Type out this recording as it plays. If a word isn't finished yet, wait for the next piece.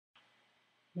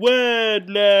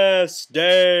Wednesday.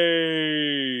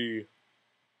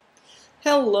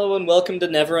 Hello and welcome to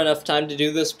Never Enough Time to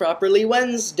Do This Properly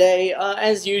Wednesday.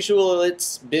 As usual,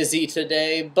 it's busy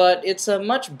today, but it's a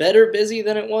much better busy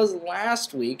than it was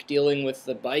last week dealing with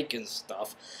the bike and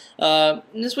stuff.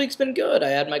 This week's been good.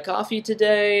 I had my coffee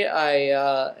today.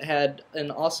 I had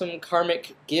an awesome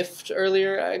karmic gift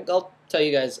earlier. I'll tell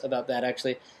you guys about that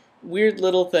actually. Weird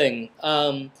little thing.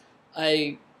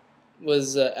 I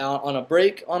was out on a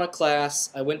break on a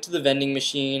class. I went to the vending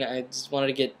machine. I just wanted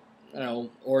to get, I don't know,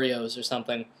 Oreos or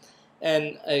something.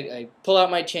 And I pull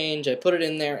out my change, I put it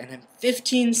in there, and I'm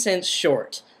 15 cents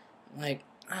short. I'm like,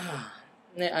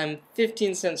 I'm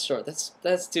 15 cents short.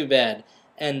 That's too bad.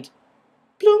 And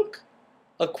plunk,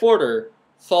 a quarter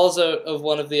falls out of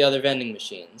one of the other vending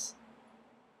machines.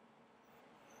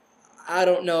 I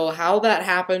don't know how that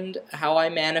happened, how I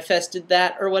manifested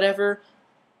that or whatever,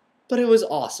 but it was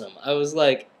awesome. I was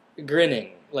like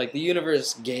grinning, like the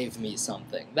universe gave me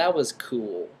something. That was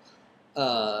cool.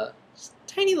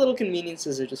 Tiny little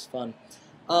conveniences are just fun.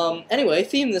 Anyway,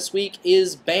 theme this week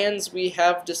is bands we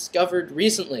have discovered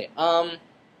recently. I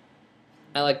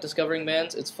like discovering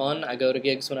bands. It's fun. I go to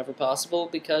gigs whenever possible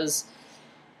because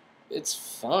it's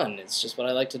fun. It's just what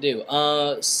I like to do.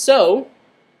 So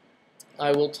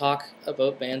I will talk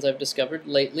about bands I've discovered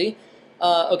lately.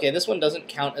 Okay, this one doesn't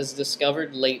count as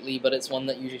discovered lately, but it's one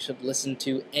that you should listen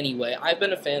to anyway. I've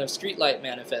been a fan of Streetlight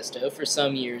Manifesto for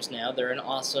some years now. They're an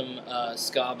awesome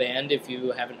ska band. If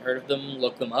you haven't heard of them,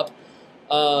 look them up.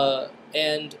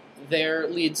 And their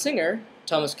lead singer,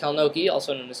 Thomas Kalnoky,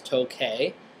 also known as Toh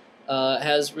Kay,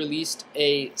 has released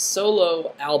a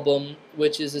solo album,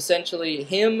 which is essentially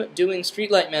him doing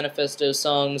Streetlight Manifesto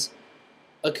songs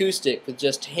acoustic with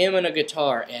just him and a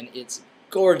guitar, and it's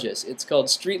gorgeous. It's called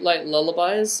Streetlight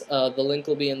Lullabies. The link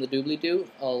will be in the doobly-doo.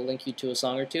 I'll link you to a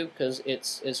song or two because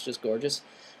it's just gorgeous.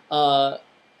 So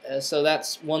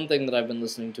that's one thing that I've been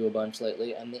listening to a bunch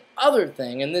lately. And the other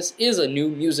thing, and this is a new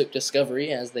music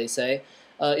discovery, as they say,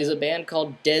 is a band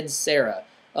called Dead Sara.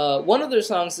 One of their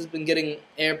songs has been getting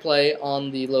airplay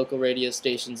on the local radio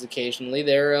stations occasionally.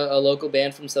 They're a local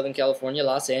band from Southern California,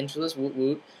 Los Angeles, woot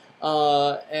woot.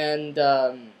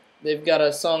 They've got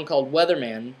a song called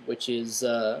Weatherman, which has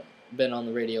been on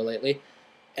the radio lately,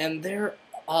 and they're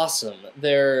awesome.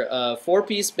 They're a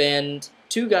four-piece band,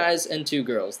 two guys and two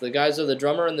girls. The guys are the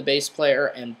drummer and the bass player,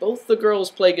 and both the girls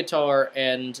play guitar,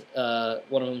 and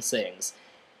one of them sings.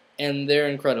 And they're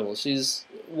incredible. She's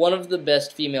one of the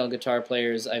best female guitar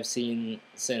players I've seen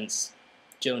since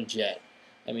Joan Jett.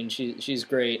 I mean, she's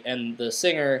great, and the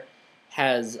singer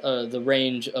has the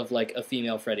range of like a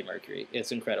female Freddie Mercury.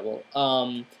 It's incredible.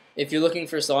 If you're looking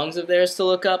for songs of theirs to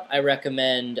look up, I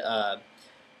recommend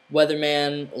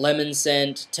Weatherman, Lemon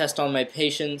Scent, Test on My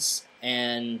Patience,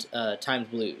 and Timed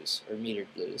Blues, or Metered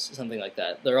Blues, something like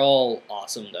that. They're all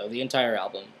awesome, though. The entire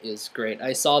album is great.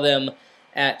 I saw them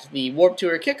at the Warped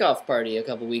Tour kickoff party a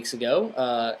couple weeks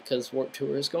ago, because Warped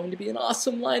Tour is going to be an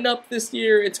awesome lineup this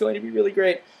year. It's going to be really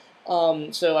great.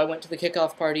 So I went to the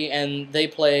kickoff party, and they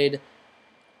played.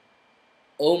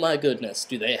 Oh my goodness,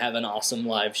 do they have an awesome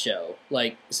live show.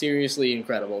 Like, seriously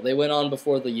incredible. They went on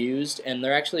before The Used, and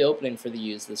they're actually opening for The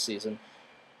Used this season.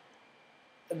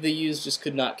 The Used just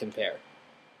could not compare.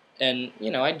 And,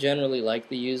 you know, I generally like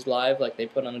The Used live, like they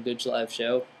put on a good live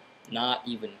show. Not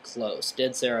even close.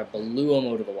 Dead Sara blew them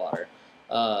out of the water.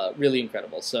 Really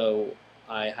incredible. So,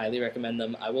 I highly recommend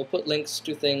them. I will put links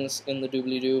to things in the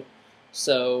doobly-doo.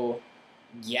 So,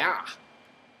 yeah.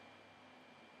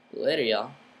 Later,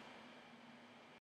 y'all.